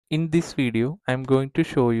In this video, I am going to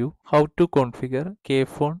show you how to configure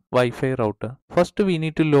KFON Wi-Fi router. First, we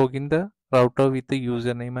need to log in the router with the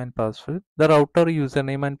username and password. The router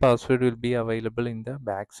username and password will be available in the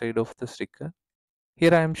back side of the sticker.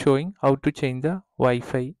 Here I am showing how to change the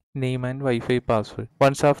Wi-Fi name and Wi-Fi password.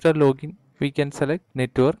 Once after login, we can select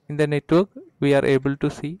network. In the network, we are able to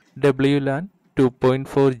see WLAN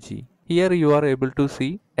 2.4G. Here you are able to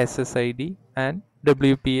see SSID and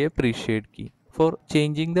WPA pre-shared key. For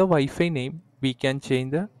changing the Wi-Fi name, we can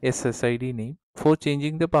change the SSID name. For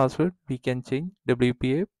changing the password, we can change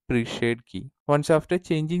WPA pre-shared key. Once after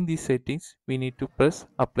changing these settings, we need to press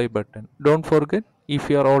apply button. Don't forget, if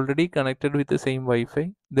you are already connected with the same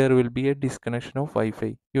Wi-Fi, there will be a disconnection of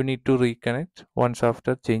Wi-Fi. You need to reconnect once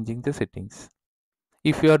after changing the settings.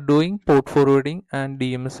 If you are doing port forwarding and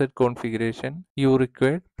DMZ configuration, you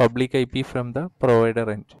require public IP from the provider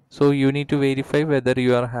end. So you need to verify whether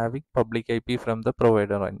you are having public IP from the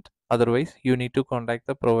provider end. Otherwise, you need to contact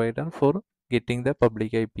the provider for getting the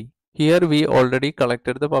public IP. Here we already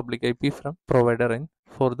collected the public IP from provider end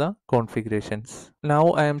for the configurations.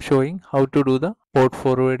 Now I am showing how to do the port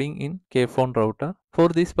forwarding in KFON router. For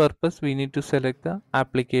this purpose, we need to select the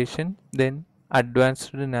application, then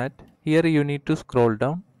advanced NAT. Here you need to scroll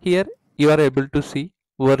down. Here you are able to see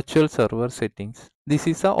virtual server settings. This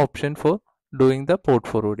is the option for doing the port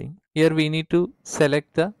forwarding. Here we need to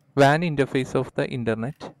select the WAN interface of the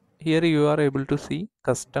internet. Here you are able to see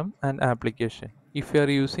custom and application. If you are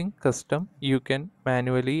using custom, you can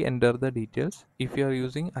manually enter the details. If you are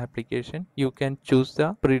using application, you can choose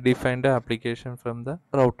the predefined application from the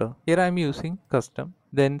router. Here I am using custom.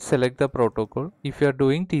 Then select the protocol. If you are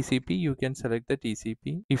doing TCP, you can select the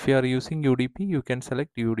TCP. If you are using UDP, you can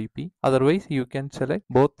select UDP. Otherwise, you can select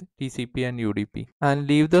both TCP and UDP. And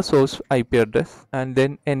leave the source IP address and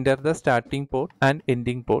then enter the starting port and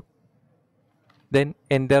ending port. Then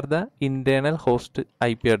enter the internal host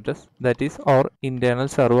IP address, that is our internal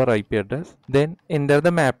server IP address. Then enter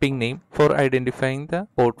the mapping name for identifying the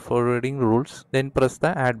port forwarding rules. Then press the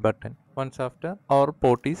add button. Once after, our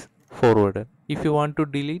port is forwarded. If you want to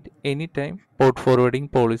delete any time port forwarding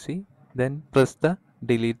policy, then press the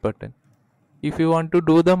delete button. If you want to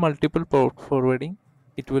do the multiple port forwarding,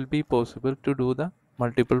 it will be possible to do the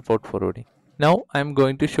multiple port forwarding. Now I am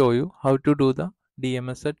going to show you how to do the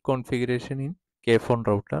DMZ configuration in KFON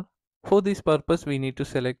router. For this purpose, we need to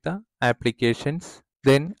select the applications,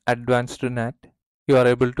 then advanced NAT. You are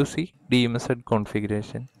able to see DMZ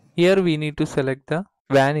configuration. Here we need to select the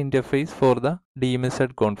WAN interface for the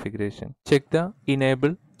DMZ configuration. Check the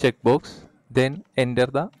enable checkbox, then enter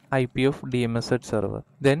the IP of DMZ server.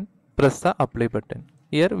 Then press the apply button.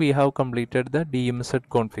 Here we have completed the DMZ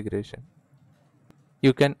configuration.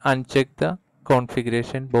 You can uncheck the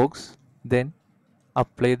configuration box, then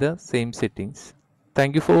apply the same settings.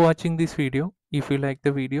 Thank you for watching this video. If you like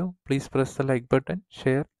the video, please press the like button,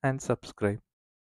 share and subscribe.